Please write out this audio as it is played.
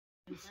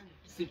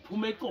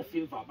siphume ecofa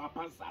emva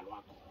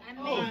baphazalwa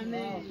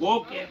khona.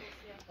 Ngoke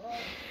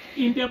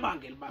into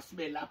ebangela uba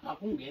sibe lapha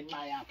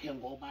kungenxa yakhe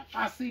ngoba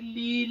xa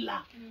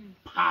silila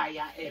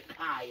phaya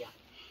ekhaya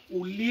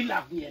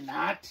ulila kunye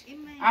nathi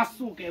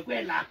asuke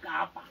kwelaa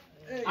Kapa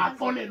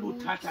axolele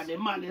uthatha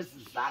nemali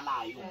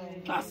ezizalayo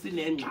xa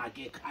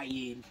sinengxaki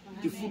ekhayeni.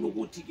 Ndifuna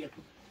ukuthi ke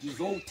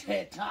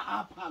ndizowuthetha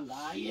apha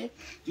ngaye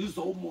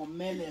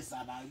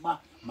ndizowumomeleza naye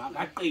uba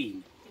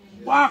makaqine.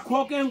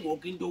 Kwakho ke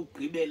ngoku into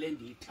ugqibele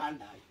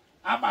endiyithandayo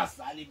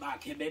abazali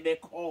bakhe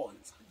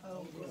bebekhonza.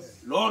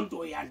 Loo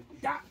nto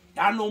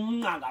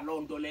ndanomnqa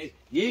loo nto leyo.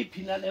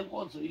 Yeyiphi na le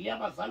nkonzo yile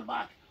abazali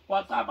bakhe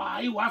kwacaba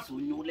hayi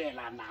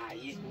wazonyulela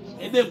naye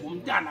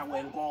ebengumntana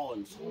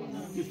wenkonzo.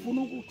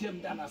 Ndifuna ukuthi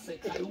emntana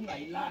sekhaya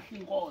ungayilahli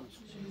inkonzo.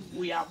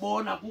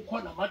 Uyabona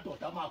kukho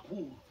namadoda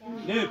amakhulu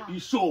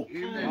neebhishophu.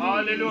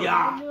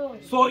 Ya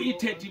so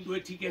ithetha into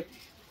ethi ke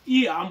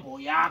ihambo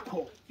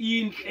yakho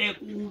intle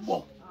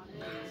kubo.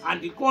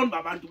 Andiqondi uba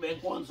abantu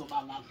benkonzo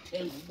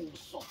bangakuthenga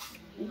ubuso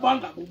uba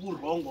ngabe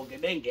uburongo ke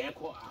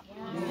bengekho apha.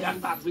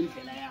 Iyacaca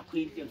indlela yakho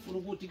intle. Ndifuna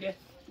ukuthi ke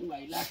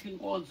ungayilahli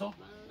inkonzo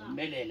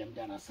umelele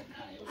mntana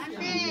sekhaya.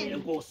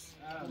 Enkosi.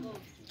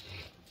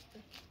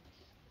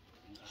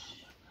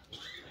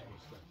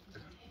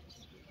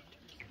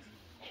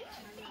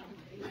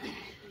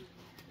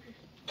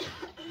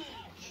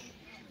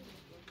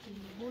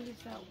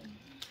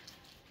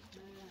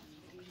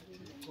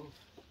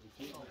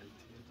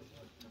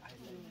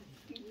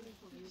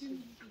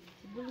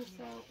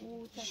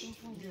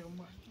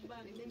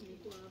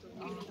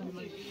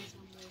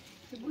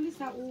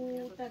 Sibulisa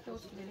utata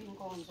osilele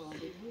inkonzo,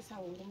 ndibulisa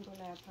wonke umuntu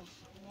lapha.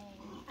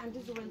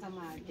 Andizuwenza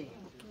made.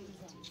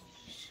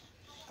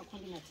 Akho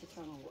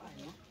ndingathethanga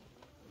ngo-Aya.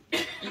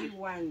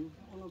 Day-1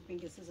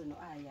 unopingeseze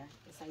no-Aya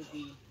SIB.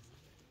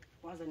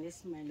 Was a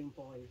smiling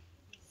boy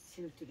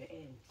till to the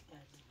end.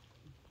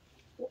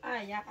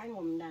 U-Aya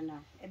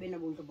ayingomntana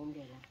ebenabuntu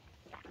bongela.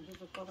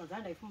 Andizoxoka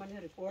zange ndayifumana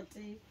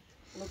iripoti.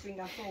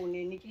 Unopinga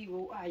phone nikiwe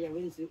u-Aya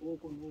wenze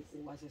oku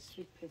noku, was a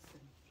sweet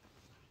person.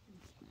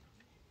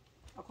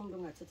 Akho umuntu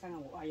ongathethanga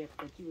ngo-Aya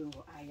kugqityiwe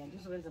ngo-Aya.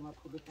 Ndizowenza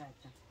amakhulu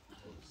tata.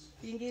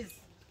 Thing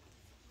is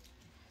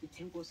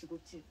ithe Nkosi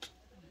ukuthi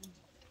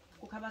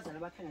kukho abazali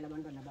abakhangela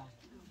abantwana babo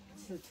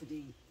till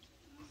today.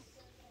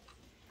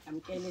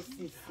 Amkele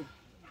sisi.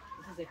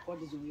 This is a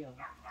God's will.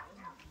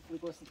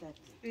 Nkosi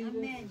tata.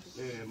 Amen.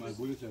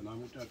 Mabulisa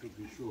nami utata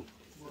uBishop.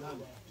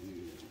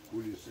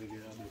 Kulise ke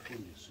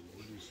abefundisi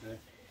kulise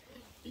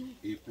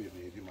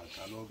ifemeli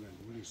makaloke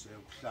kulise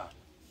ukuhlala.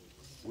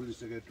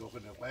 Kulise ke doke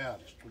nekwayala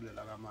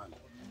siculela kamanje.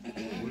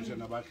 Kulise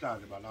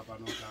nabahlali balapha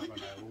nokhaba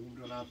naye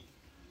umuntu lapha.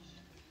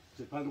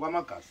 Siphansi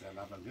kwamagasi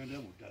lapha ngene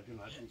ngutata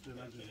ngathi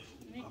ucela nje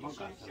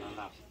amagasi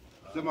lapha.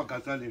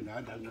 Semagasi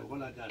lena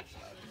ndancokola tata.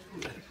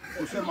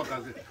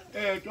 Usemagasi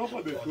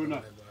doke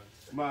befuna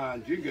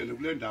manje ingene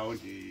kule ndawo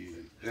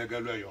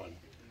ndibekelwe yona.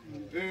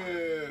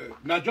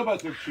 Najoba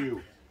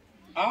sekushiwo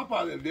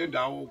apha le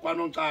ndawo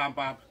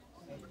kwanoncampa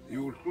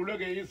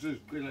yuhluleke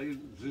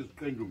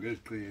iziqendu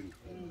ngeziqendu.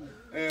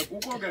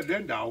 Kukho ke le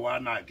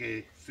ndawana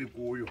ke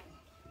sikuyo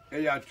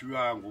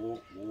eyathiwa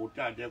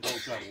ngutata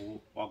kwakuthiwa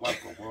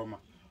wakwagqokoma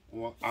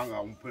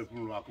anga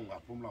umphefumulo wakhe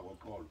ungaphumula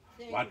ngoxolo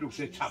wathi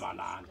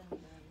kusetshabalala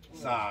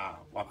sa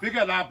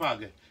wafika lapha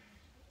ke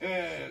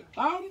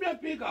xa umuntu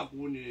efika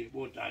kuni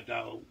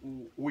botata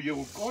uye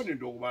uqonde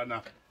into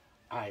yokubana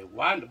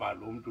ayiwandi uba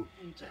lo muntu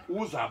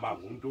uzaba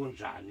ngumntu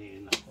onjani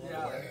na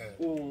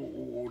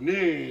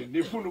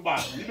nifuna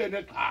uba nibe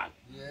nexhala.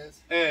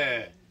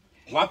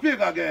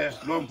 Wafika ke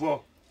lo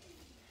mpho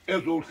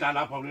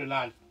ezohlala apha kule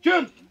lali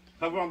tyhini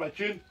safuna uba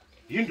tyhini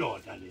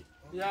yindoda le.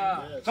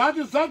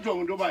 Sathi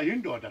sajonga into yoba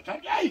yindoda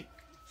sathi hayi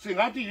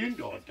singathi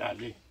yindoda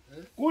le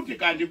kuthi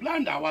kanti kulaa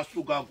ndawo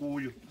asuka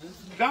kuyo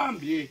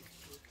mhlawumbi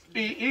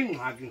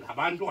ingxaki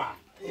ngabantwana.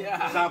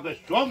 Sakhe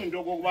sijonge into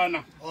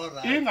okokubana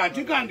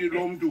ingathi kanti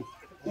lo mntu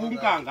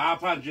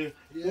unkangapha nje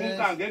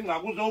unkange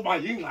engxaki uzowuba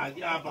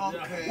yingxaki apha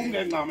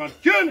ungengxama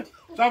tyhini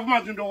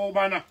safumana into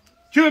okokubana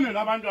tyhini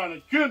nabantwana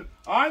tyhini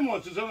hayi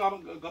mosise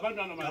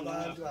ngabantwana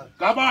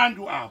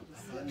ngabantu apha.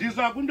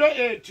 Ndiza kwinto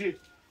ethi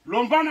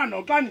lo mfana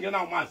noxa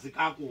ndingenawumazi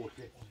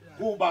kakuhle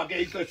kuba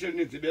ke ixesha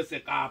elininzi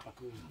besekapa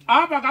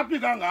apha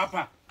kafika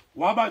ngapha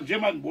waba nje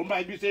mandibona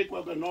uba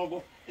ibiseyikwekwe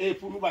noko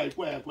efuna uba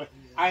yikwekwe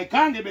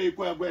ayikhange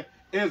beyikwekwe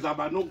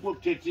ezaba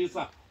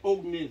nokuthethisa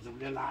okuninzi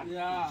kule lali.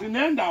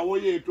 Sinendawo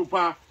yethu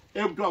phaa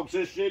ekuthiwa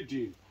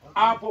kuseshedini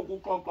apho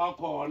kuxoxwa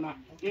khona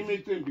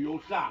imicimbi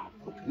yohlala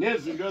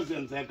nezinto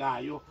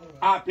ezenzekayo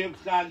apha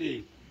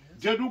ekuhlaleni.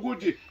 Ndithetha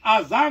ukuthi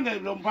azange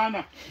lo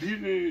mfana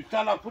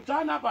ndihlala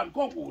kufutshane apha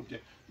ndikho kude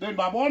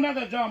bendibabona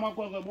ke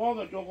njengamakhwenkwe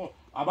bonke toko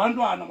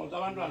abantwana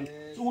abantwana.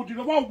 Uthi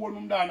ke bawubona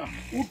umntana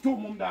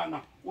uthume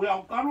umntana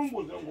uyawuqala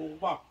umbuze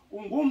ngokuba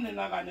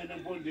ungumnina kanye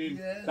nempondini.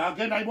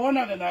 Ndakhe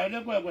ndayibona ke nayo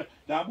le kwekwe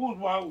ndabuza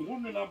uba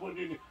ungumnina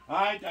mpondini.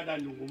 Hayi tata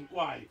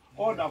ndingumqwayi.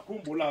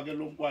 Ndakhumbula ke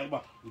lo mqwayi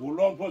uba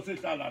ngulompho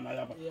sihlala naye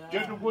apha.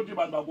 Ndithetha ukuthi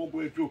bantu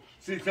bakokwethu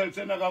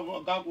sihlelisene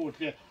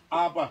kakuhle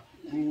apha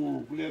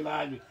kule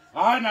lali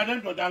hayi nale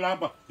ndoda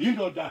lapha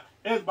yindoda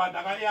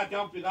ezibandakanya yathi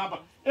yafika apha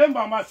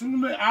emva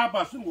masinume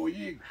apha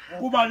singoyiki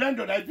kuba le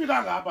ndoda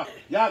ifika ngapha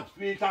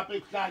yazifihla apha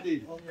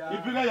ekuhlaleni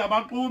ifike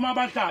yabaxuma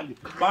abahlali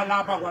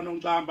balapha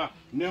kwaNongcamba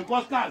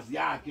nenkosikazi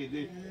yakhe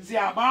le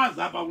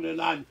siyabazi apha kule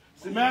lali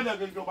simele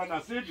ke into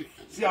yobana sithi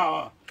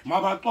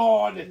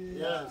mabaxole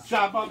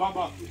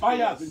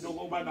bayazi into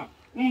yokubana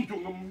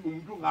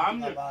umuntu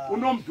ngamnye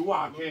unomntu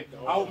wakhe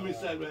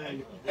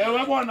awumiselweyo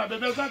ewe bona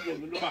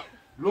bebesazenza into yoba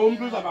lo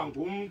muntu uzaba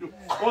ngumntu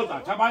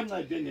ozathi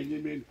abancede ngenye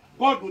imini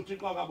kodwa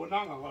uThixo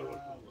akabonanga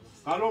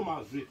ngaloo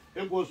mazwi.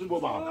 Enkosi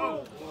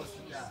bobaba.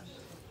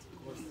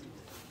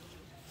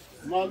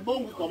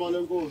 Malibonga igama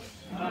lenkosi.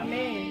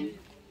 Amen.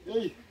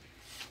 Hey.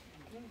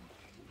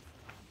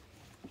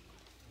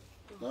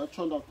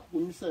 Ndatsho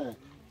ndakumiseka.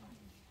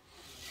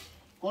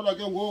 Kodwa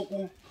ke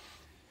ngoku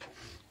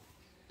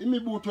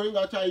imibutho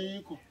ingathi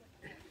ayikho.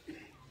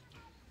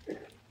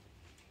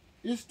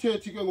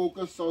 Isithethi ke ngoku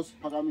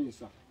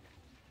esisawusiphakamisa.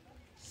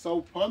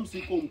 Sawuphamisa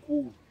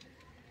ikomkhulu.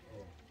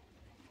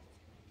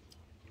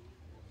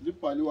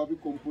 Libhaliwe apha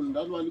ikomkhulu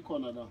ndalwa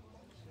likhona la.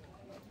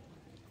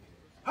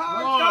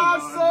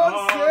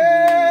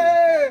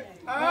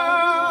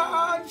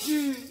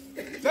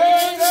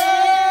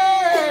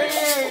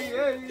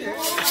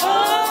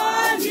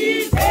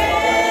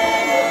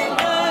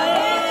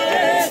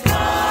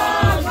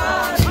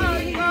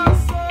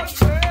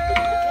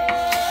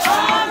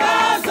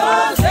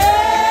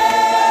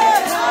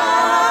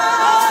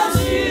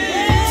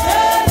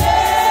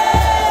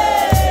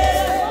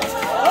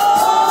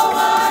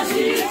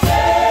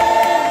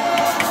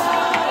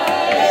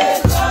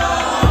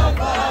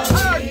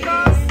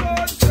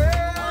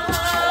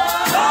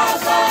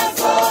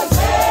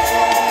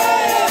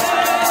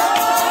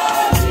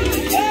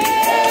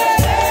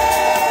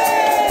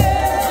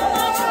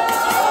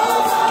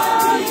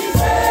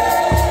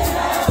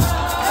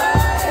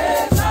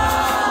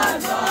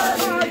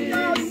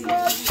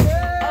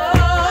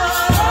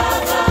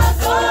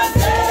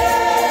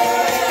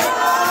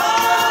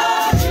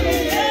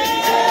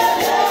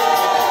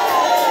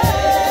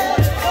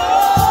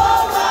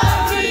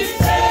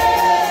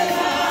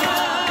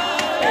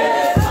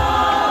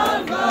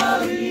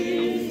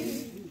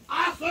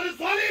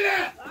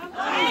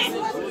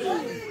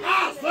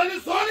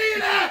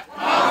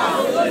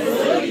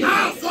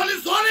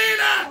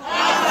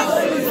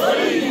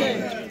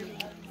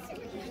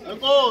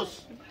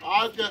 Enkosi,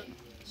 ake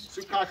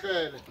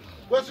sikhahlele.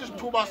 Kwesi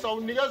sithuba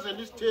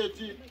sawunikezela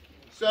isithethi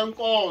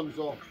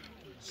senkonzo.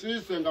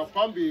 Size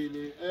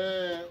ngaphambili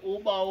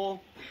ubawo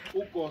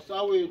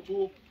ugosa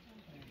wethu.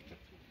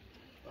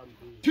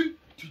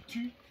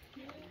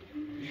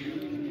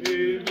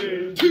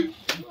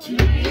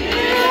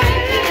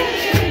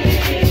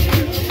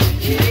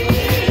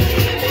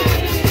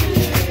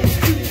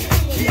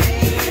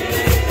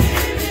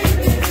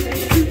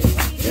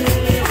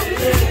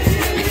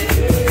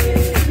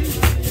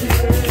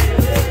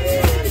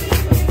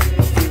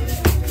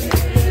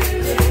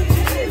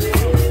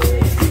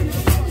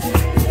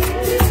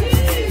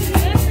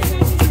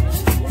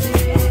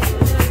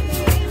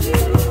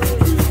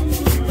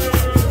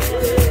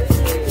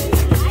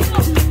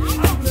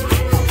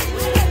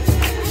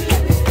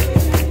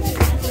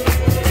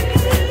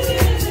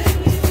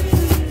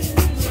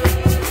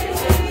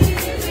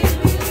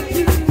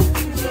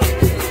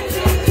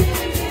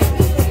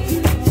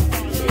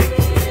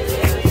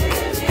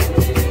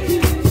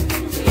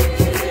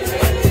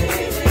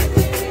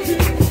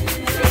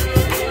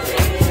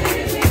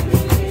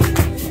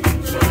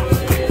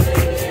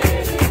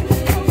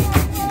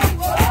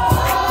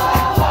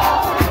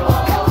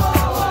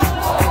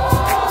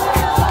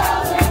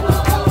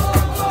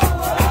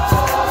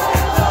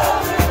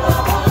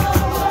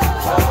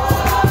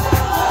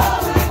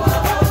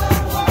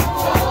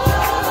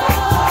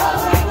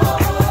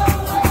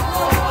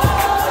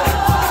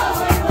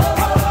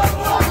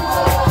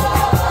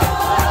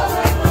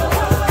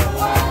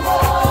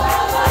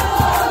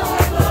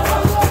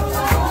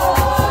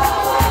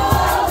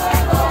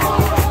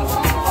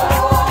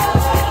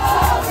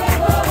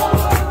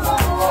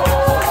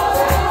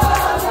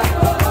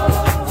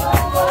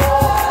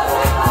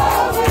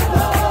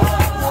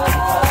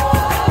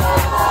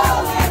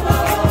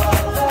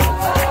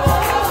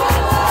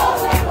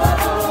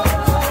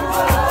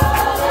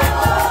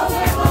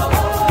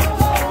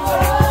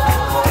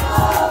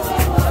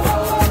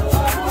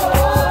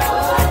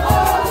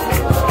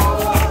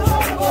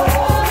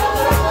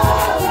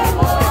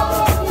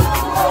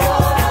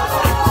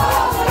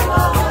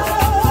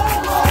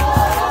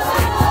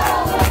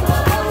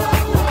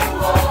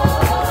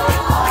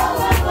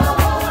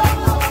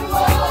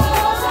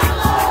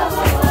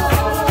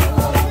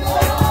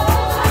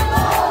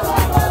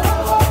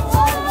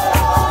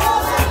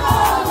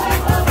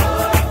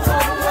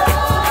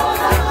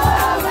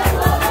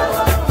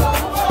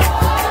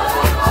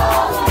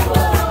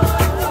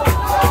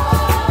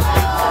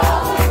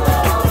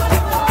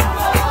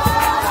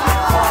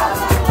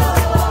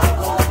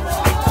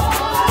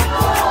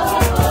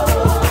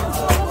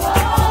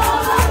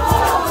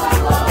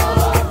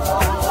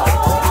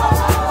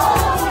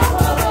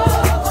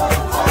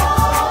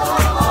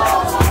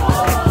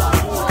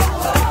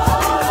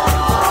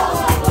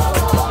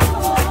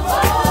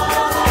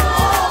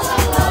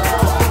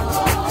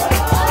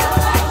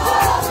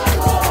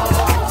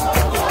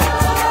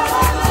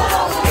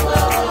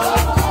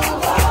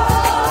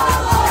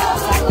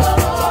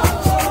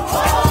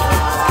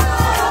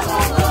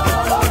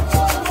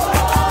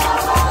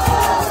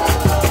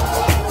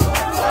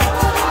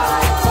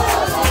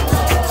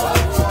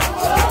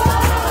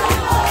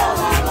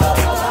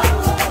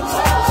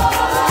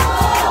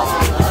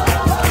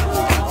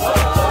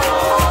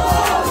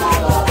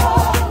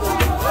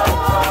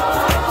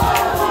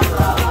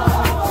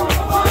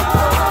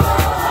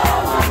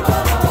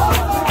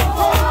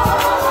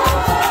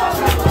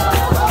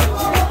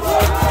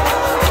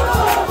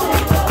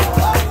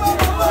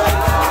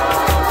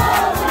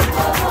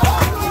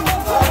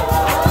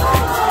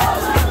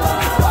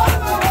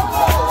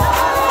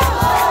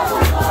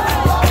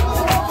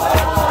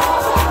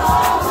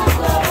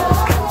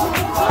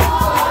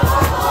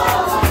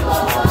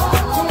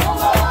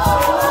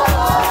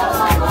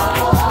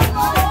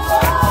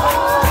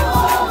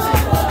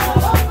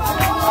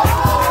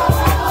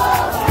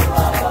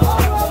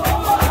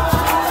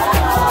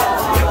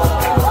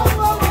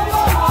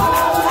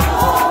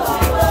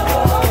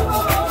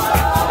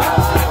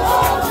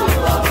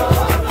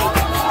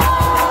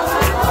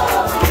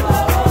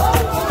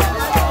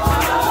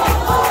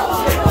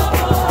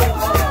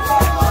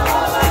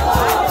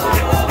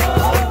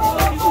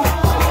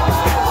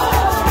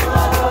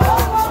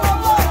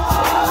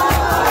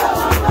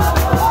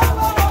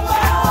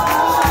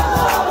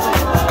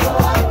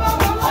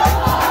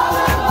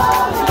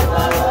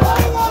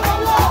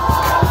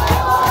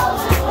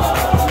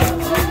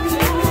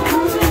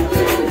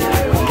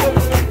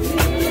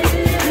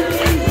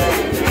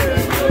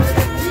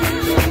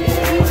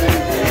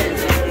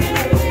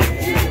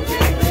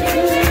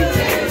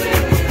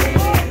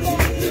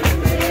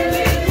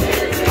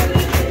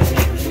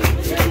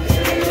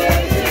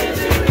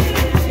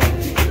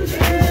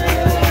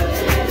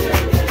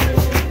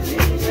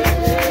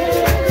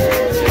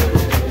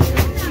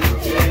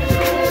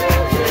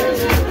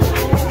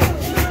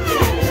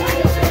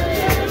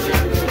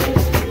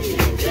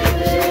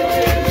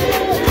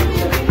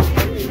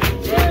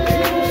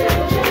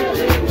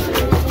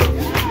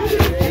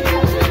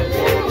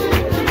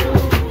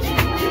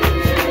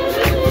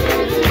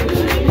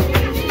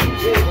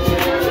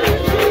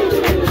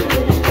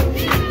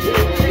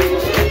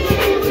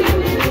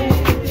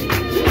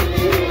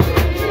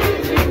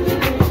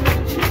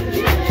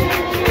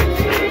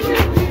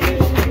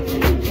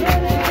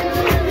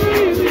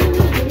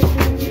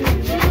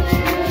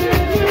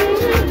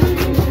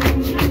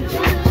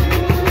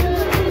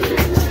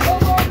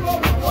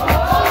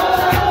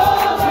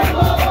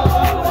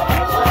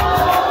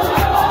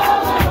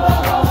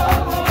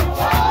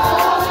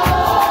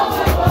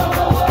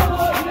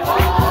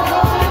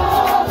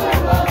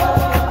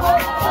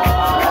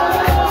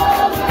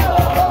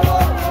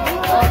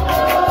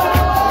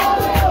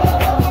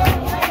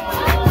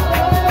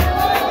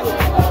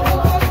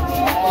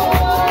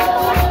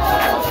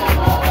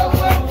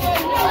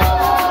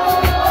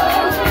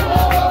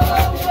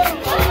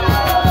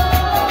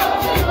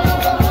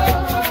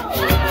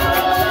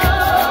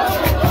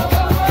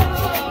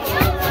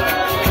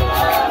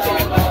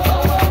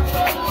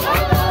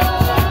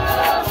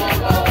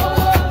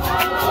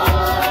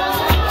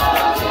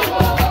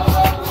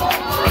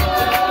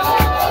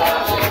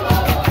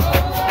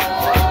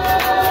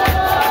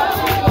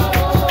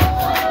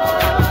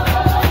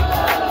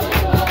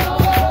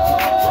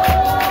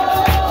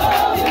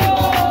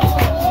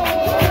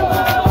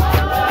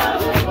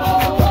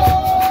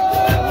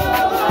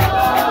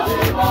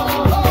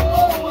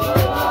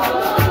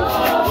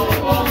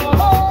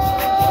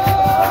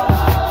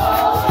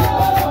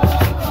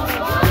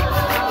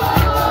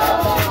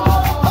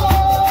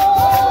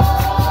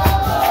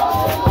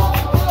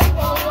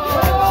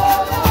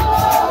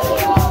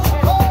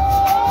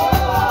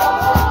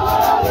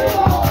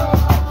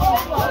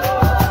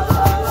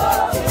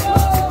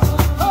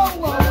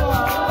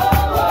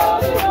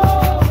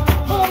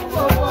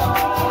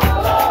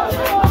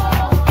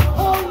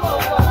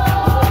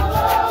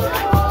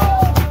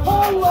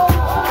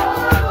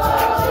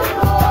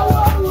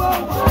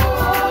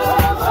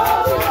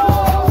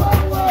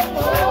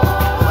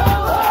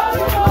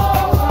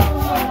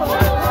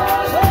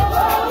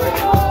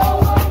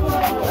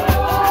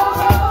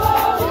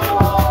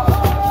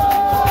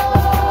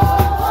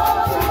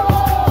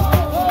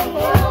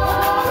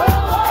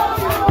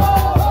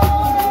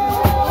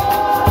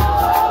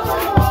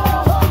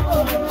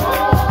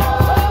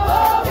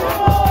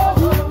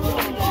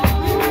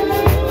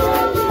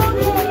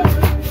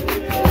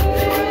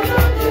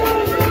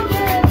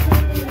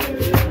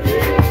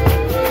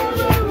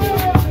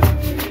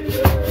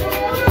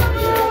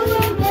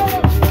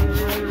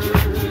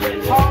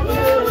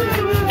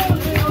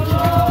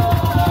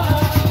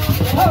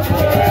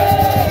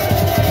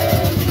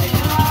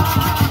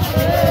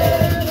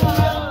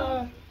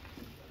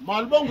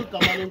 Malibonge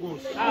igama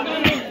lenkosi.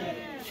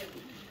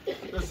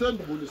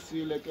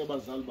 Besendibulisile ke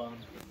bazali bami.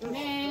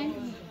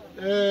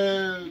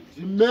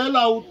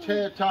 Ndimela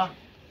uthetha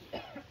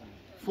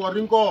for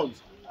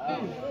inkonzo.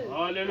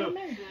 Hallelujah.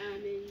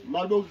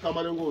 Malibonge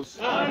igama lenkosi.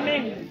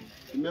 Amen.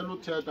 Ndimela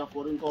uthetha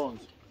for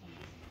inkonzo.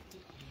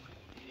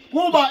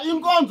 Kuba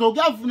inkonzo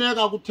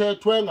kuyafuneka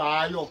kuthethwe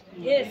ngayo.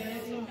 Yes.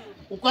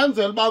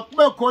 Ukwenzela uba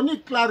kube khona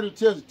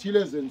ii-clarity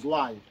ezithile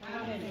ezenziwayo.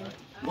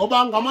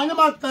 Ngoba ngamanye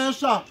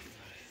amaxesha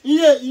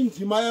iye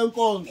indima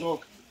yenkonzo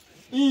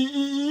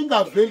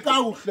ingaveli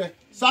kakuhle.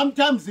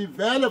 Sometimes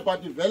ivele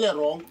but ivele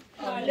wrong.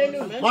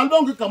 Hallelujah.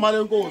 Malibonge igama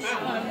lenkosi.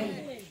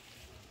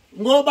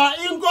 Ngoba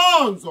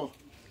inkonzo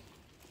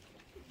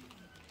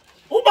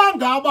uba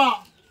ngaba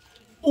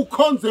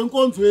ukhonze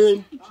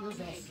enkonzweni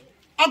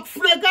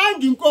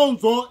akufunekanga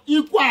inkonzo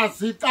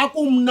ikwazi xa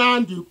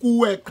kumnandi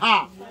kuwe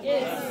qha.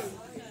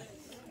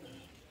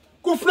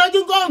 Kufuneka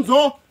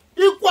inkonzo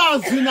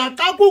ikwazi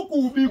naxa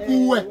kukubi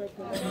kuwe.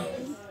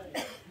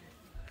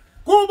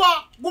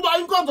 Kuba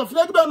inkonzo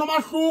funeka ibe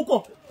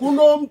nomahluko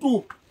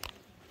kunomntu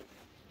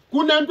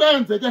kunento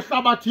eyenzeke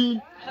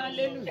ehlabathini.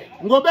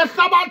 Hallelujah. Ngoba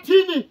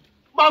ehlabathini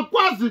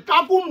bakwazi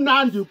xa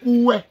kumnandi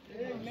kuwe.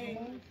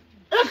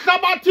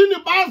 Ehlabathini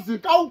bazi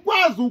xa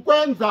ukwazi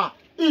ukwenza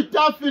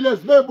iitafile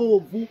zibe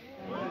bovu.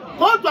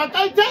 Kodwa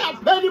xa ithe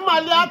yaphela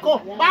imali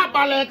yakho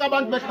babaleka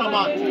abantu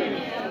behlabathi.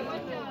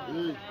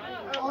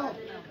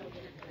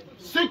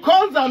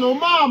 Sikhonza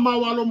nomama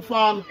walo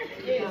mfana.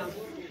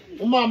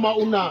 Umama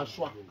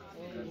unashwa.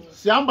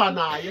 Sihamba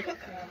naye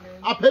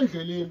apha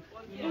endleleni.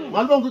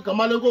 Malibonge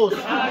igama lenkosi.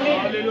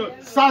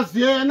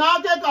 Sazi yena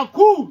ke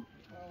kakhulu.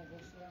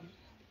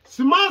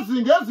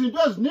 Simazi ngezinto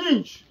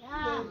eziningi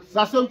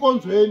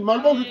zasenkonzweni.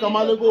 Malibonge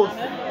igama lenkosi.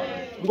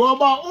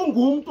 Ngoba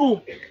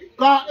ungumntu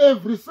ka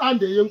every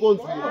Sunday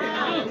yenkonzweni.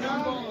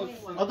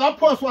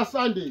 Akaphoswa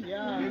Sunday.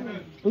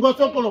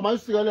 Inkosi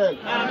mayisikelele.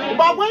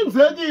 Uba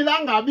kwenzekile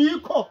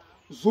angabikho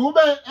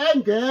zube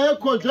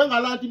engekho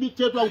njengalanti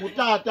ibithethwa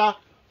ngutata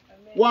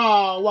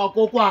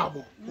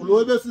wakokwabo.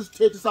 Lo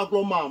besisithethisa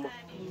kulo mama.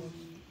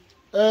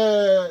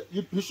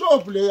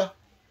 Ibishop leya.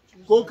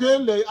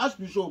 Kokheni le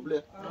archbishop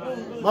le.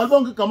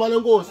 Malibonge igama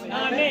lenkosi.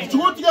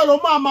 Ukuthi ke lo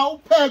mama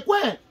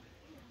uphekwe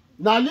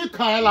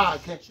nalikhaya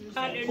lakhe.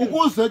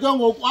 Ukuze ke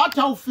ngoku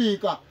athi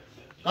ufika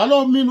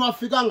ngalo mini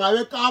wafika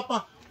ngawe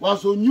eKapa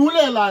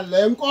wazonyulela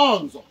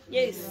lenkonzo.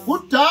 Yes.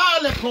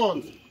 Kudale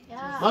khonzo.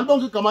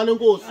 Malibonge igama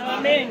lenkosi.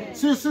 Amen.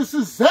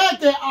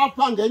 Sizeke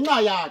apha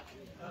ngenxa yakhe.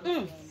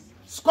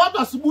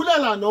 Kodwa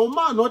sibulela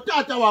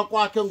notata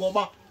wakwakhe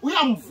ngoba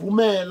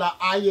uyamvumela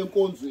aye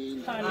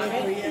enkonzweni.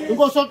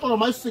 Inkosi oxolo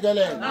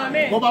mayisikelele.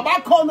 Ngoba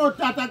bakhona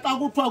otata xa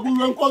kuthiwa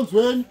kuyiwe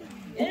enkonzweni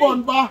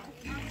ubona ba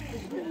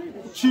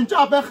tshintsha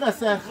apha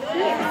eGesehe.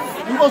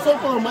 Inkosi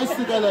oxolo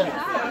mayisikelele.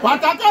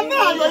 But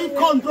akanayo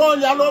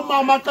icontrol yalo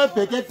mama xa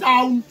ebheke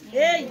etown.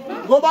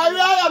 Ngoba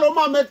uyaya lo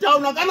mama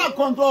etown akana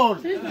control.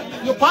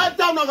 Yopha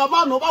etown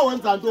akabani noba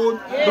wenza ntoni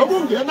noba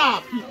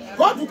ungenaphi.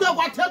 Kodwa uke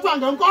kwathethwa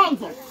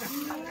ngenkonzo.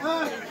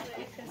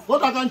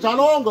 Kodwa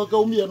kanjalongo ke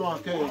umyeni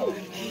wakhe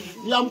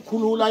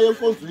iyamkhulula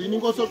enkonzweni.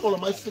 Inkosi oxolo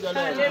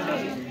mayisikelele.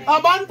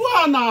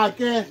 Abantwana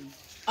ke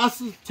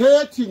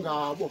asithethi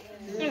ngabo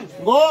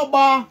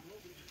ngoba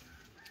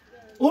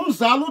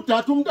umzali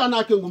udatha umntana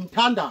wakhe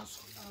ngumthandazo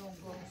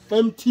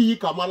emthiya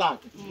igama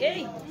lakhe.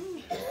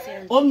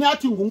 Omnye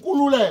athi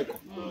ngunkululeko.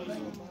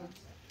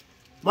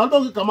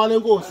 Malibonge igama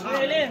lenkosi.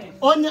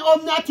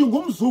 Omnye athi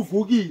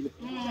ngumzuvukile.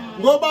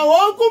 Ngoba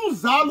wonke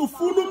umzali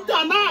ufuna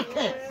umntana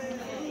wakhe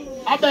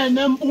abe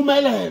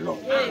nempumelelo.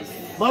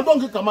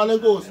 Malibonge igama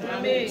lenkosi.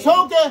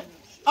 So ke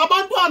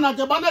abantwana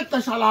ke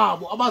banexesha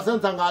labo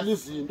abazenza ngalo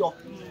izinto.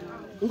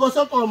 Inkosi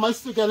oxolo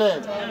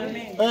mayisikelele.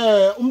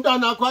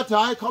 Umntana wakho athi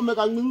hayi khawume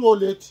kancinci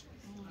olethi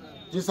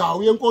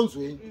ndizawuya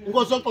enkonzweni.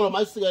 Inkosi oxolo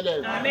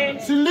mayisikelele.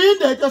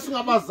 Silinde ke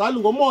singabazali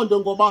ngomonde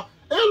ngoba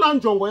eyona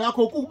njongo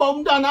yakho kukuba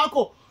umntana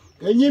wakho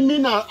ngenye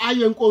imini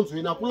aye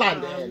enkonzweni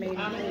akulandele.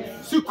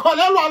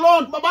 Sikholelwa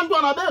loo nto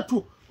abantwana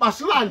bethu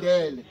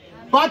basilandele.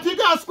 But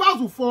ke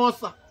asikwazi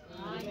uforsa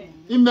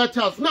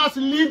i-matters.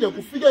 Nasilinde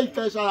kufike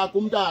ixesha lakho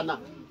umntana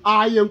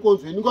aye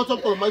enkonzweni. Inkosi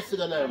oxolo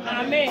mayisikelele.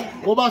 Amen.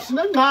 Ngoba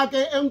sinengxaki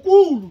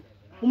enkulu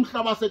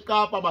umhlaba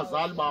seKapa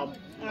abazali bam.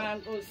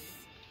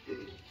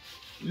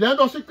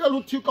 Lento sicela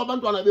uThixo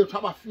abantwana bethu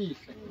abafihle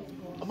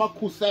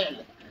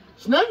abakhusele.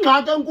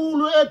 Sinengxaki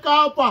enkulu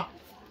eKapa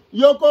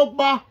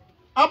yokokuba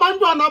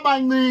abantwana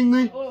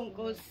abancinci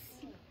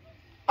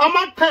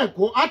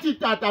amaqhego athi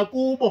tata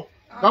kubo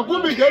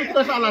ngakumbi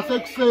ngexesha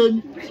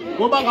lasekuseni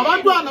ngoba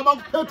ngabantwana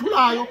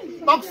bakuphethulayo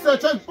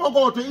bakusetshe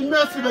izipokotho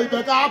imesi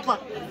beyibeka apha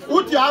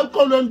uthi hayi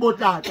uxolweni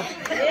botata.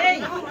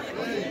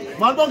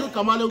 Malibonge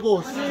igama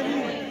lenkosi.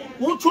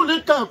 Utsho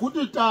lixhego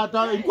uthi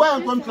tata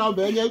inkwenkwe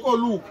mhlawumbe enye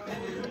ikoluku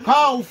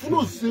qha ufuna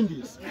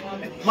uzisindisa.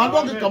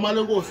 Malibonge igama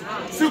lenkosi.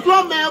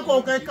 Sikuloo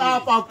meko ke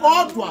eKapa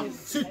kodwa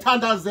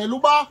sithandazela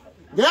uba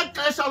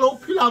ngexesha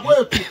lokuphila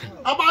kwethu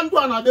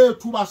abantwana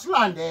bethu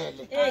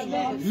basilandele.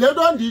 Le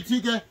nto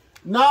ndithi ke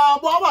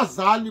nabo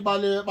abazali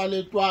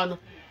baletwana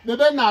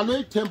bebenalo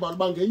ithemba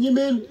loba ngenye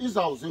imini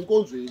izawuza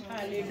enkonzweni.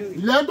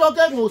 Yile nto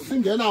ke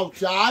ngosingena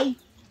uthi hayi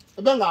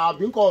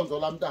ebengahambi inkonzo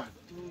lamntana.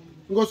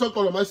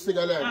 Ngosoxolo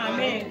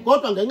masisikelele.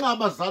 Kodwa ngenxa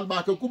abazali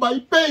bakhe kuba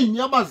ipain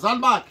yabazali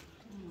bakhe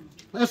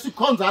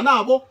esikhonza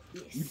nabo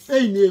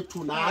ipain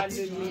yethu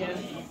nathi.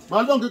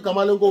 Malibonke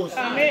igama lenkosi.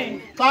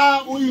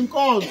 Xa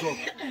uyinkonzo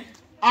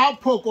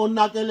apho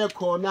konakele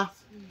khona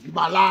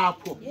yiba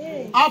lapho.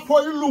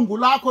 Apho ilungu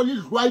lakho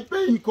lidlwa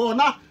ipain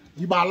khona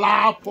yiba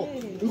lapho.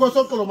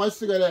 Ngosoxolo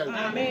masisikelele.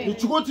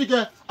 Ndithi ukuthi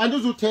ke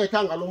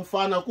andizuthetha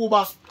ngalomfana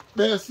kuba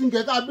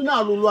besingekabi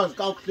nalo ulwazi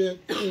kakuhle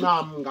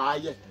ncam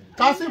ngaye.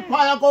 Xa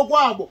siphaya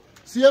kokwabo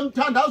siye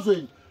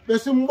emthandazweni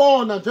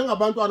besimbona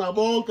njengabantwana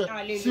bonke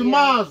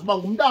simazi uba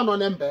ngumntana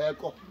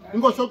onembeko.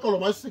 Inkosoxolo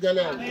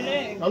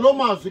masisikelele. Nalo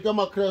mazwi ke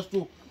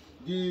maKristu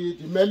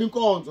ndimela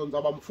inkonzo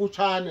ndizaba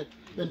mfutshane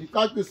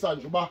bendicacisa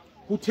nje uba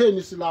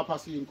kutheni silapha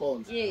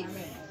siyinkonzo.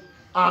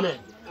 Amen.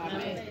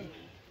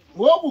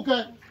 Ngoku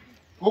ke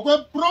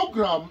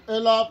ngokweprogram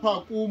elapha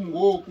kum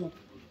ngoku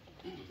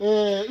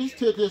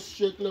isithethe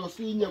esishiyekileyo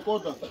sinye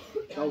kodwa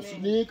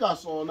ndawusinika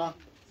sona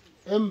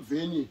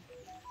emveni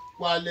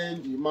kwale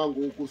ndima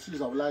ngoku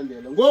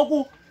sizawulandela.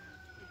 Ngoku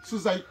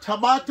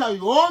sizayithabatha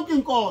yonke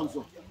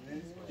inkonzo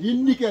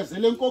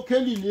yinikezele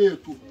enkokhelini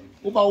yethu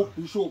uba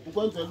ubishop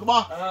kwenzela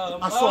uba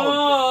asonke.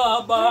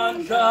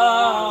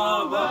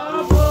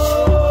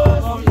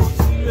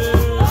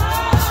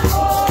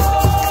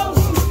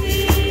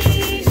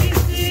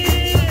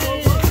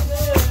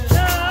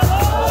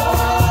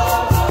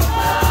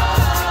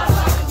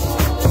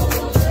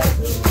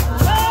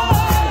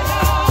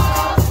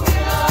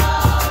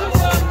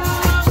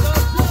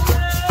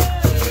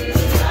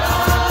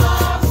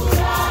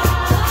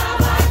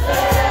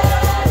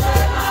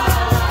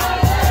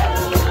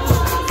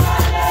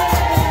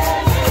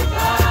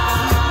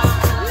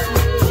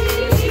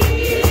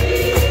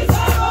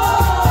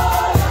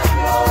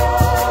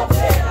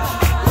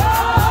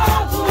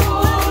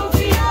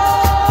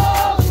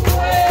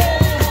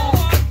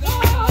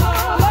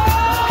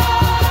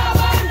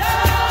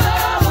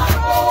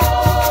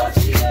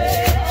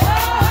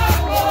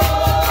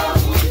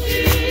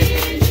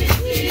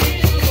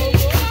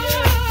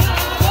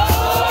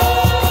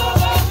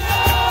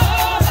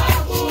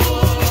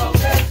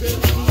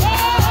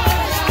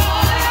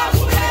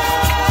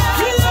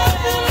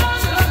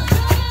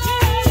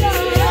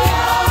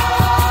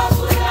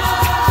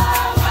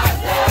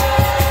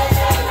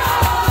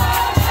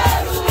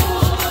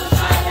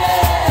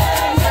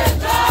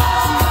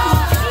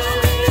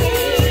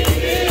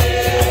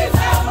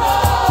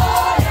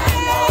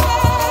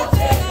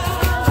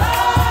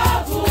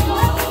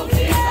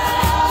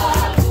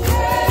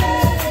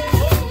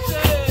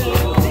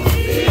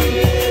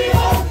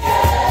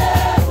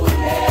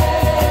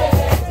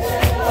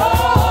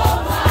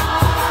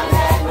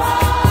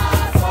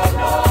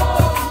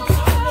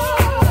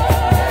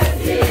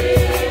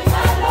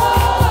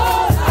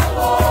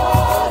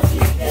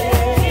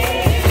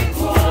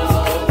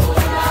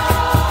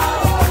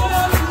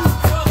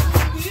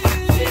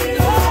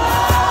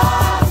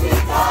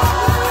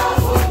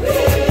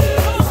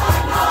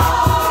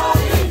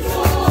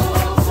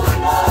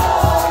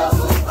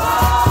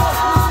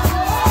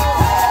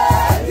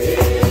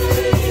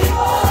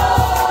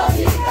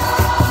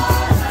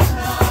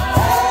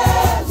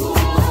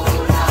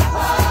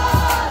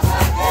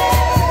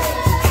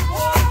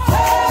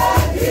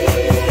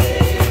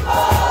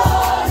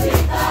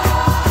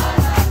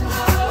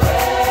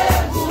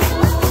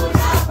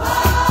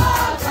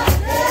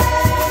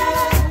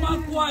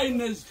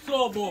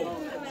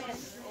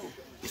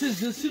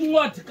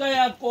 Sizincwadi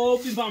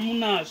kaYakobi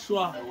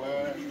bamunashwa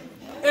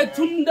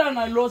ethi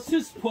umntana lo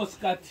sisipho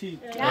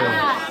sikaThixo.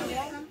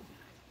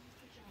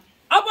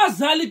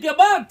 Abazali ke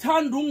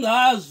bathanda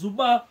ungazi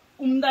uba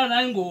umntana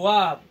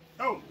ayingowabo.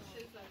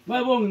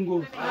 Bayibonga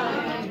inkosi.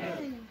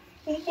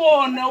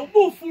 Ubone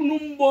ubufuna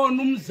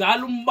umbona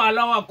umzali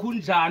umbala wakhe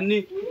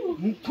unjani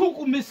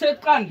mchukumise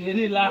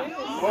eqandeni la.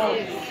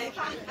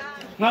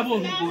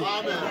 Ngabonga inkosi.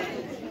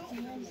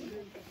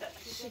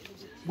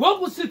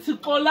 Ngoku sithi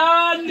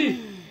xolani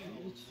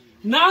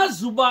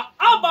nazuba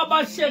aba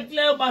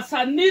bashekileyo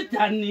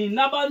basanida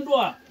nina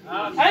abantwana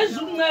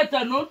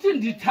ayizunceda nothi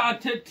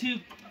ndithathe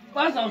Thixo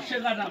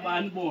bazawusheka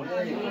nabani bona.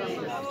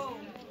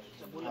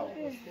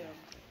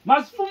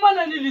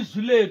 Masifumane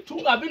ilizwi lethu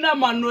ungabi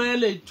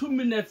namanwele 2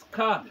 minutes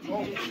car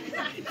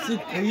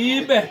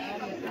sigqibe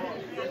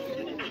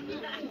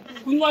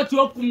kwincwadi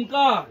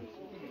yokumkani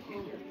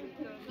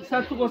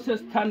isahluko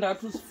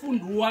sesithandathu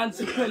sifunde 1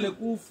 siphele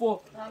ku4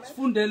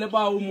 sifundele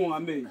ba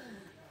umongameli.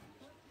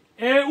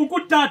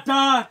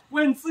 Ukudada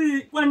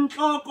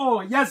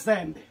kwenhloko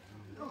yezembe.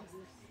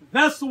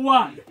 Verse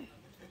 1.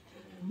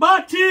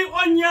 Bathi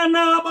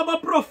onyana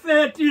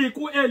babaprofeti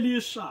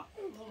kuElisha,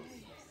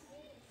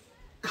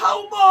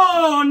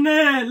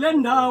 khawubone le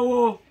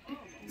ndawo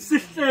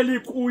sihleli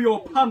kuyo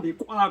phambi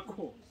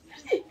kwakho.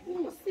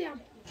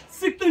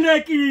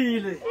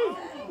 Siqinekile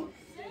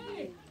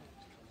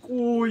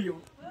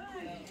kuyo.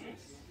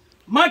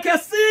 Make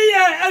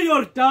siye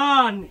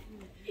eYordani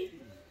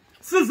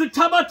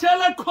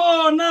sizithabathele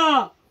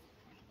khona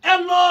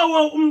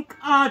elowo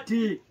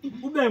umqadi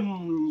ube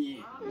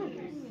mnye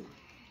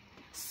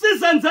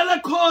sizenzele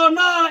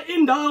khona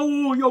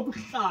indawo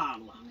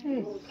yokuhlala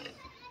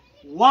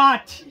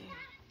wathi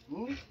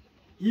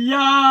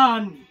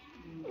yani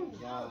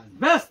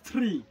verse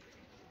 3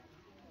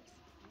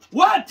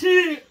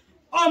 wathi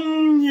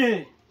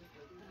omnye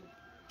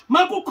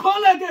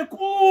makukholeke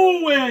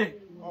kuwe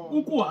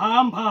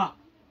ukuhamba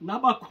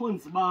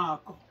nabakhonzi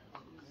bakho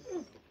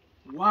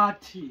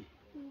wathi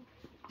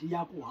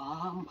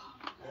ndiyakuhamba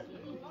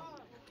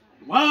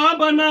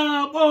wahamba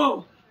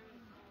nabo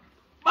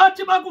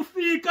bathi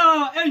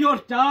bakufika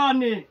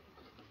eYordane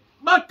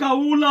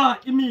bagawula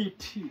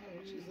imithi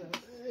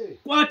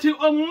kwathi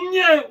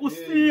omnye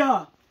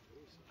usiya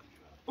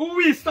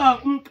uwisa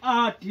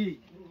umqadi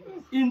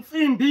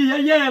insimbi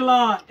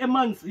yeyela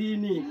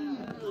emanzini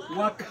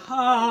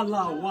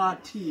wakhala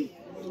wathi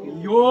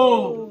yo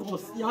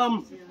Nkosi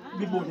yami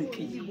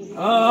libolekile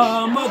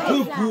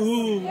amakhukhu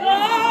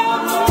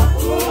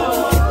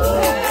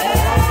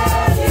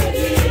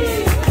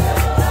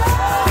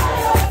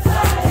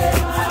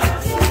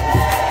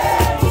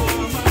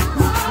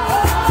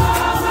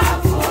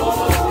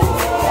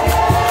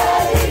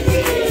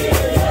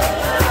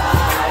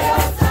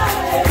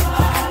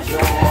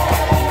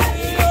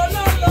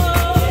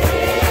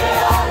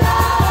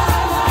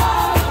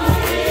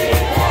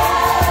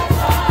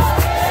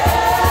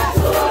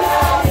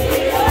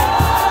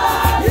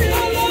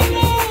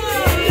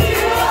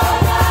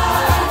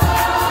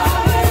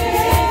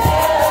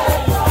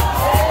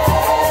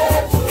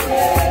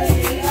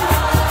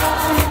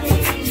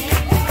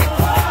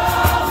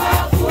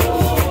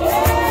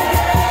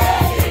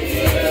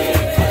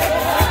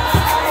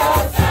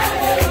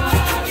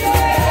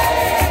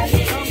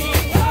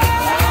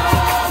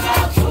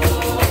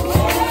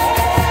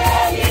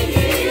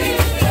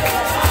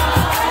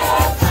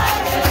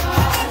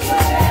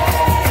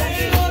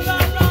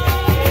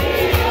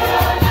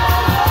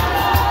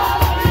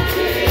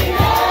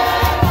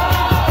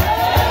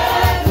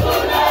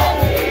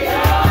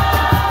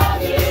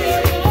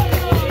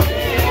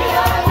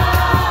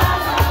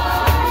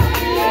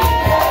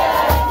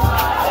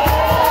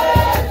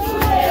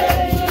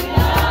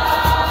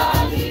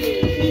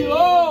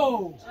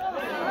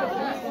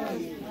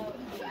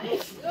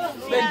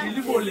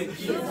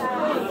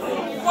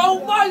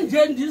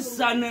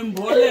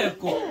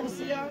Mboleko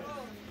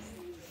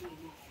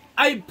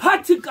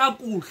ayiphathi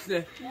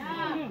kakuhle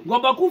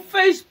ngoba ku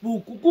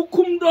Facebook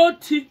kukho umuntu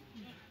othi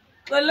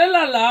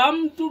xelela la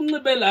muntu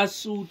unxibe la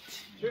suit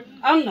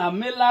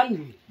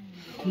angamelangi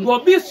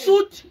ngoba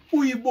isuit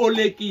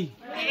uyibolekile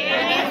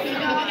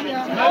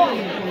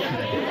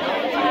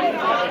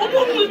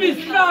ubunxiba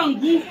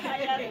isihlangu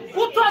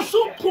kuthiwa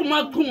suqhuma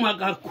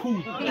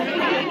kakhulu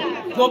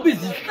ngoba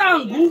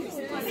izihlangu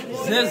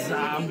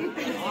zezami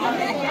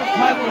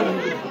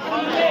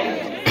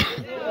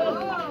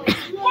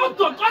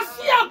kodwa xa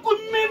siya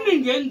kwimini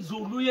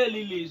ngenzulu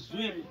yeli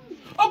lizwi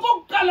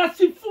okokuqala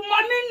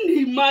sifumana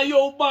indima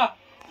yoba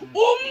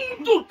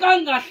umntu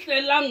xa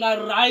ngahlelanga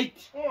right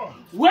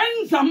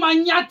wenza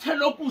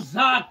amanyathelo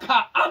okuzakha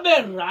abe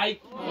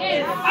right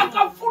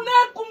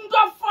akafuneka umntu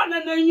afane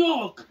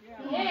nenyoka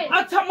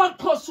athi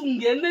amaXhosa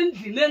ungena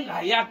endlini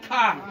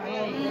engayakhanga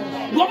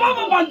ngoba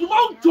aba bantu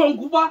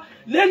bawujonga uba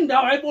le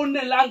ndawo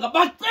ayibonelanga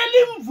bacela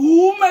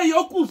imvume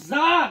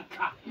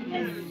yokuzakha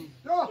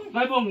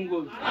mayibonge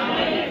Nkosi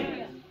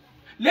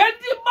le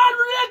nto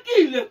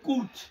ibalulekile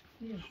kuthi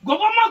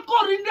ngoba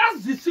amaKorinti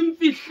azisa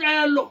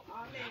imfihlelo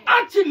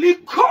athi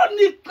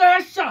likhona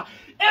ixesha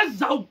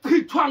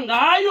ezawuchithwa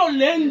ngayo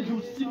le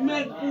ndlu sime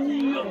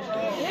kuyo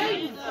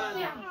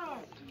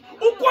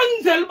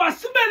ukwenzela uba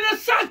sibe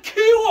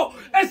nesakhiwo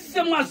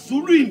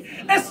esisemazulwini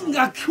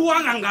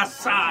esingakhiwanga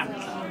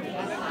ngasandla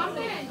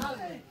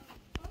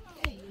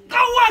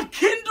xa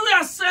wakha into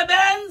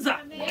uyasebenza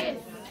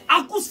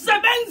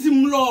akusebenzi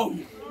mlomo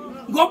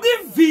ngoba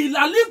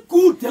ivila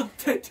ligude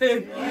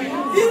ekuthetheni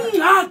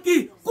ingxaki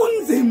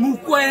kunzima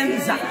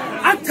ukwenza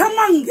athi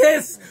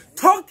amangesi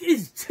talk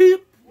is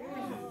cheap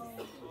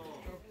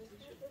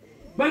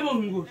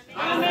bayibonge Nkosi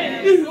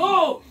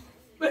iyo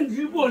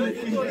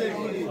bendiyibolekile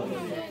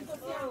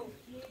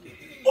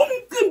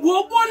umcimbi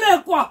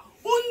wobolekwa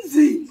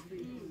unzima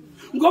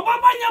ngoba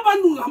abanye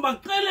abantu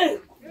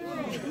ngabaqeleko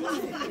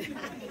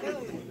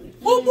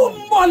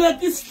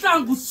ubumboleka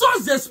isihlangu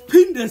soze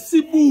siphinde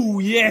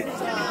sibuye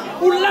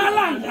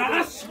ulala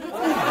ngaso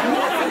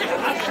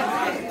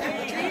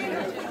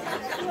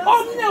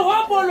omnye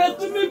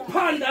waboleka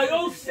imiphanda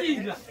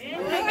yosila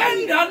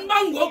endani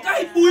bangoku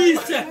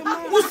ayibuyise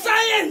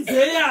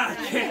usayenze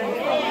yakhe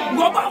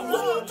ngoba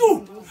umntu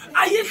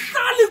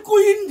ayihlali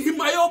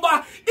kuyindima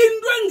yoba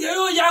into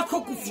engeyo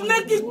yakho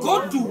kufuneka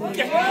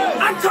igoduke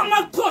athi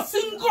amaXhosa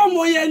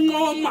inkomo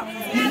yenqoma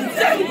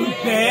yintsengo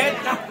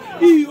ibheka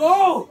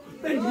iyo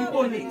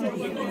bendiyibonile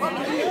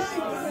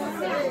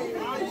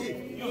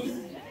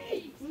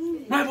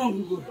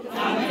mayibonge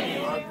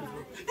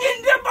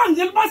into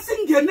ebangela uba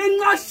singene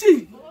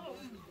enqashini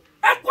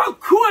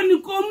ekwakhiweni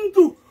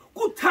komntu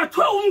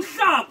kuthathwe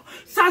umhlaba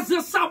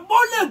saze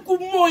sabone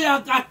kumoya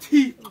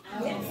kaThixo.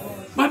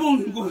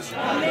 Babonga inkosi.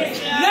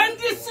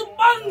 Lento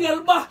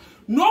sibangela ba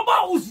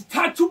noba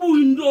uzithatha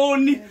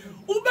ubuyintoni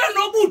ube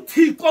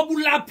nobuthixo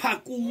bulapha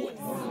kuwe.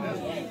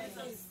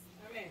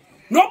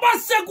 Noba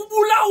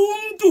sekubula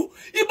umuntu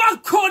iba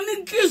khona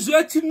inhliziyo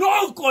ethi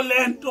noko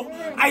lento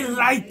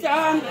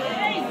ayirayitanga.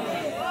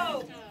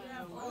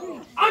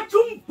 Athi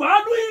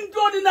umbhalo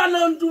uyintoni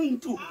nalonto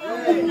umuntu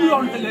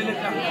umyondelele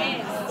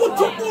kanti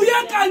uthi ubuye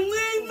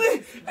kancinci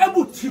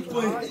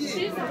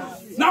ebuthixweni.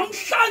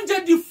 Namhlanje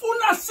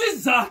ndifuna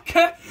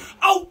sizakhe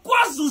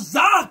awukwazi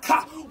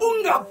uzakha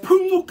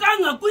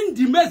ungaphuncukanga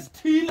kwindima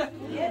ezithile.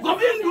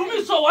 Ngoba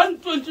indumiso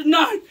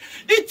 129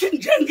 ithi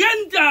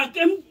njengendaka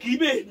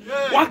emgibeni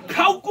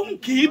wakhawuka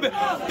umgibe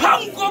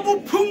phambi koba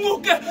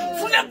uphuncuke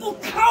funeka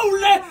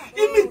ukhawule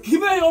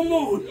imigibe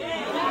yomoya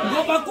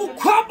ngoba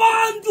kukho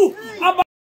abantu